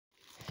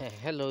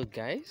Hello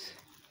guys,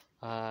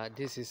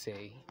 this is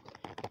a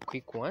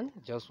quick one.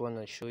 Just want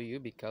to show you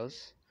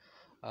because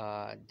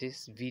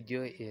this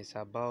video is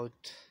about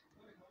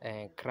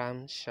a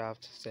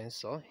crankshaft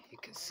sensor. You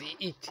can see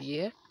it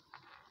here.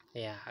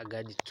 Yeah, I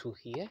got the two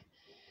here.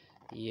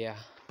 Yeah,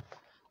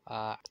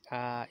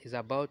 it's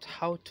about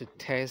how to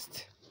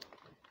test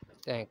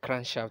a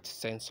crankshaft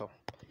sensor.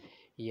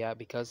 Yeah,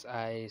 because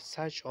I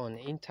searched on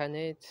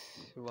internet,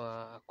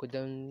 I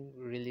couldn't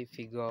really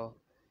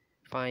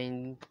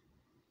find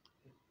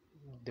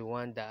the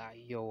one that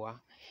Iowa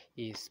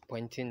is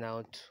pointing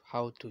out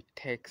how to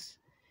test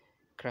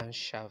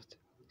crankshaft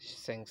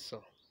sensor.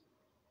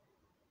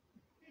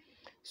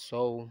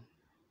 So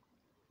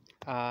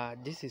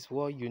this is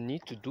what you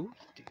need to do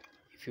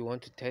if you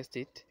want to test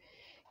it.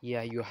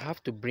 Yeah, you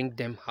have to bring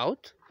them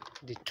out,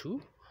 the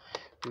two.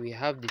 We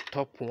have the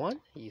top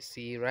one, you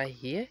see right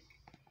here,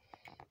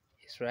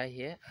 it's right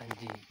here, and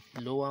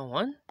the lower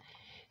one.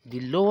 The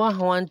lower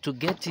one, to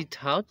get it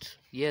out,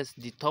 yes,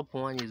 the top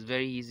one is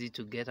very easy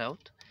to get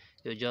out.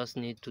 You just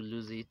need to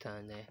lose it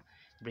and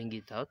bring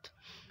it out.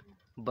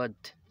 But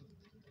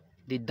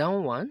the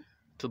down one,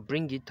 to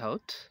bring it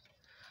out,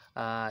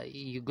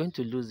 you're going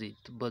to lose it,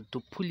 but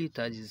to pull it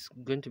out is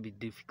going to be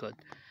difficult.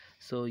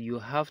 So you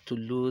have to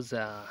lose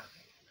the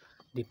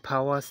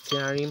power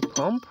steering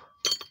pump.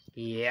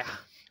 Yeah,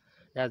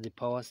 that's the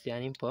power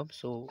steering pump.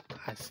 So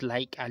as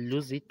like I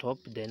lose it up,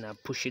 then I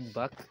push it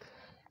back,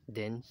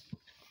 then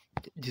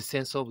the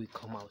sensor will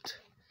come out.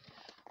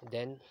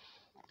 Then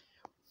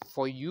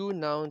for you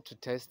now to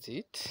test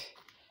it,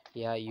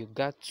 yeah, you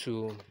got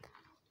to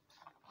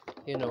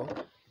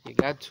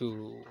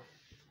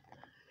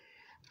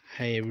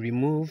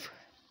remove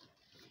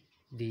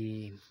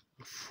the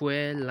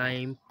fuel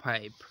line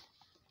pipe,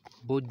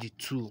 both the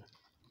two.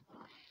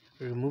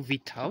 Remove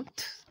it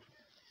out.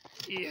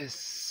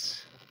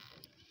 Yes,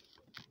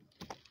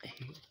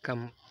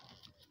 come,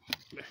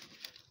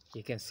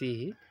 you can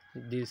see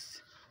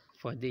this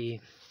for the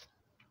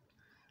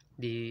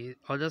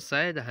other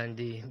side and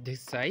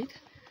this side.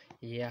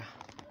 Yeah,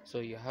 so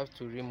you have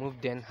to remove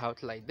them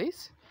out like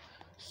this.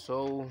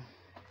 So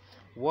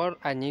what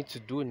I need to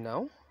do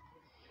now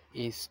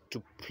is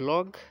to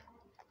plug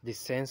the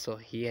sensor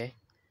here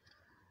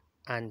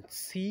and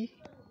see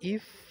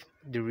if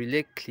the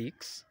relay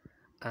clicks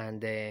and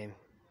the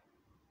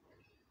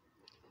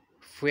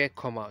fuel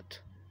come out.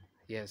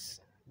 Yes,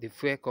 the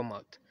fuel come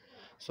out.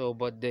 So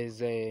but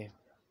there's a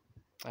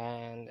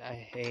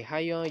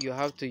iron you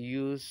have to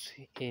use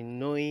in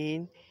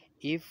knowing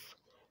if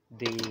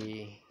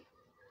the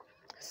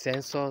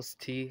sensor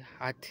still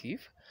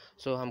active.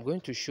 So I'm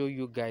going to show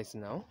you guys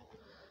now.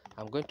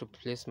 I'm going to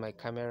place my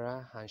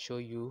camera and show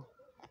you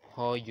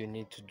how you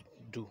need to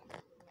do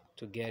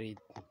to get it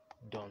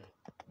done.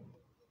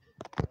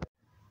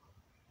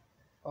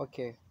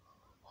 Okay,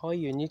 how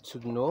you need to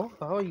do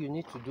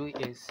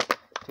is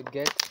to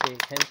get a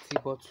empty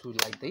bottle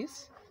like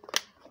this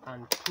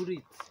and put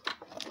it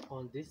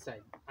on this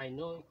side. I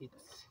know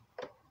it's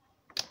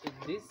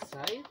this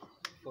side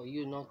for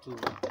you not to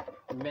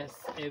mess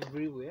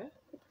everywhere.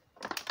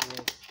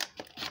 Yes,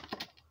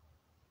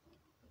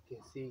 you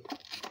can see.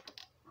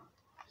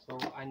 So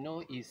I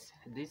know it's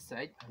this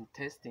side.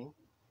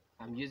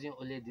 I'm using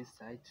only this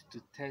side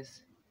to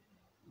test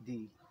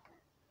the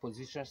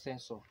position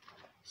sensor.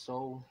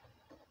 So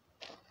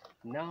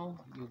now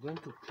you're going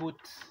to put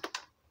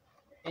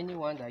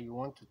anyone that you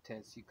want to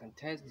test. You can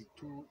test the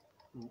two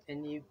in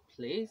any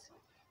place.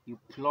 You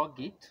plug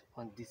it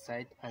on this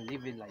side and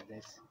leave it like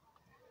this.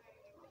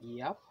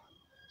 Yep.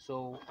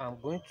 So I'm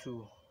going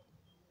to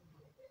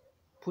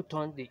put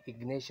on the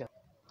ignition.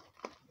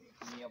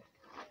 Yep.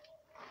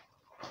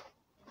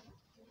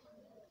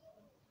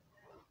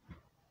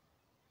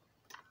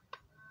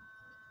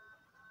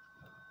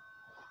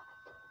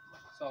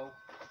 So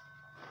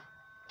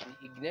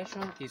the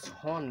ignition is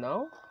on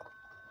now,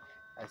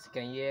 as you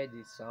can hear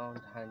the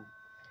sound. And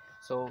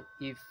so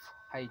if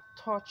I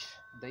touch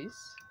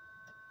this,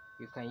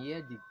 you can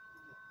hear the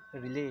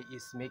relay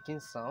is making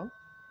sound.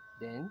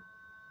 Then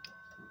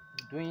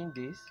doing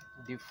this,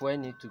 the fuel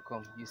need to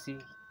come. You see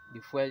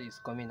the fuel is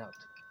coming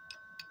out.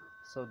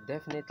 So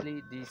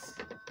definitely this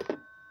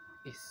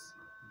is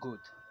good.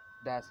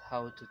 That's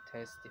how to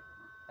test it,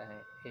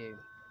 a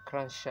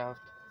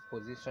crankshaft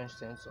position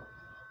sensor.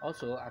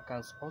 Also I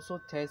can also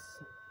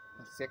test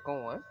the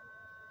second one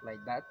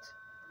like that.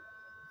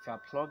 If I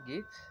plug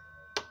it,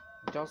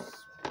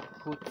 just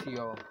put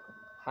your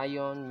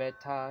iron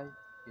metal,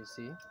 you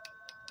see,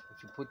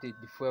 if you put it,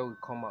 the fuel will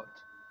come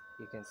out.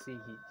 You can see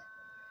it.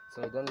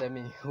 So don't let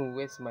me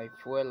waste my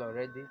fuel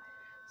already.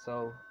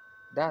 So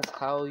that's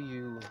how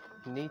you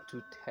need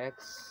to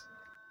test.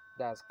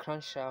 That's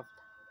crankshaft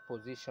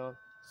position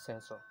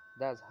sensor.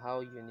 That's how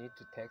you need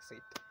to test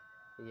it.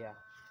 Yeah,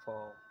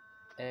 for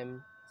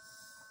M70.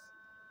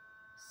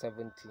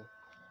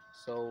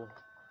 So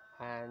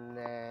and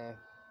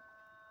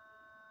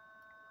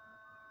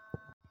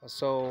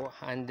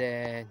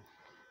then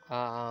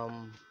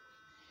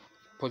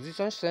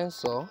position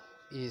sensor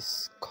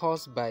is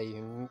caused by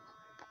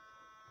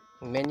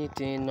many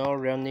things not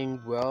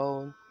running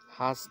well,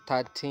 hard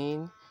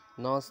starting,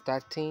 not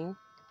starting,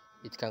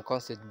 it can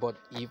cause it. But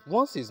if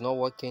once it's not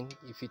working,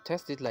 if you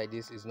test it like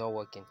this, it's not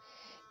working.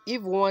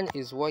 If one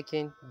is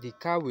working, the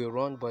car will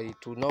run, but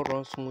it will not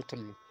run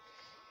smoothly.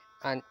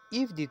 And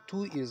if the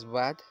two is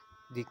bad,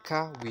 the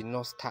car will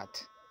not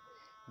start,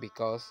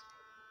 because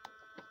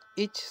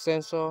each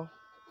sensor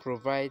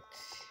provides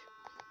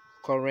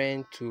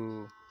current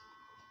to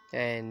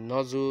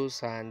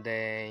nozzles and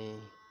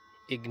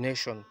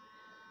ignition.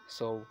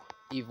 So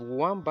if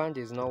one band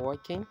is not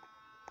working,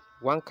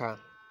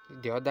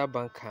 the other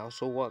band can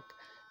also work.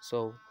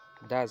 So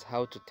that's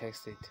how to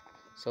test it.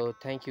 So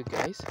thank you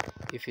guys.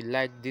 If you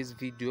like this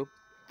video,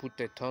 put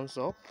a thumbs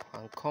up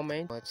and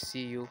comment. I'll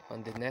see you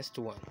on the next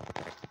one.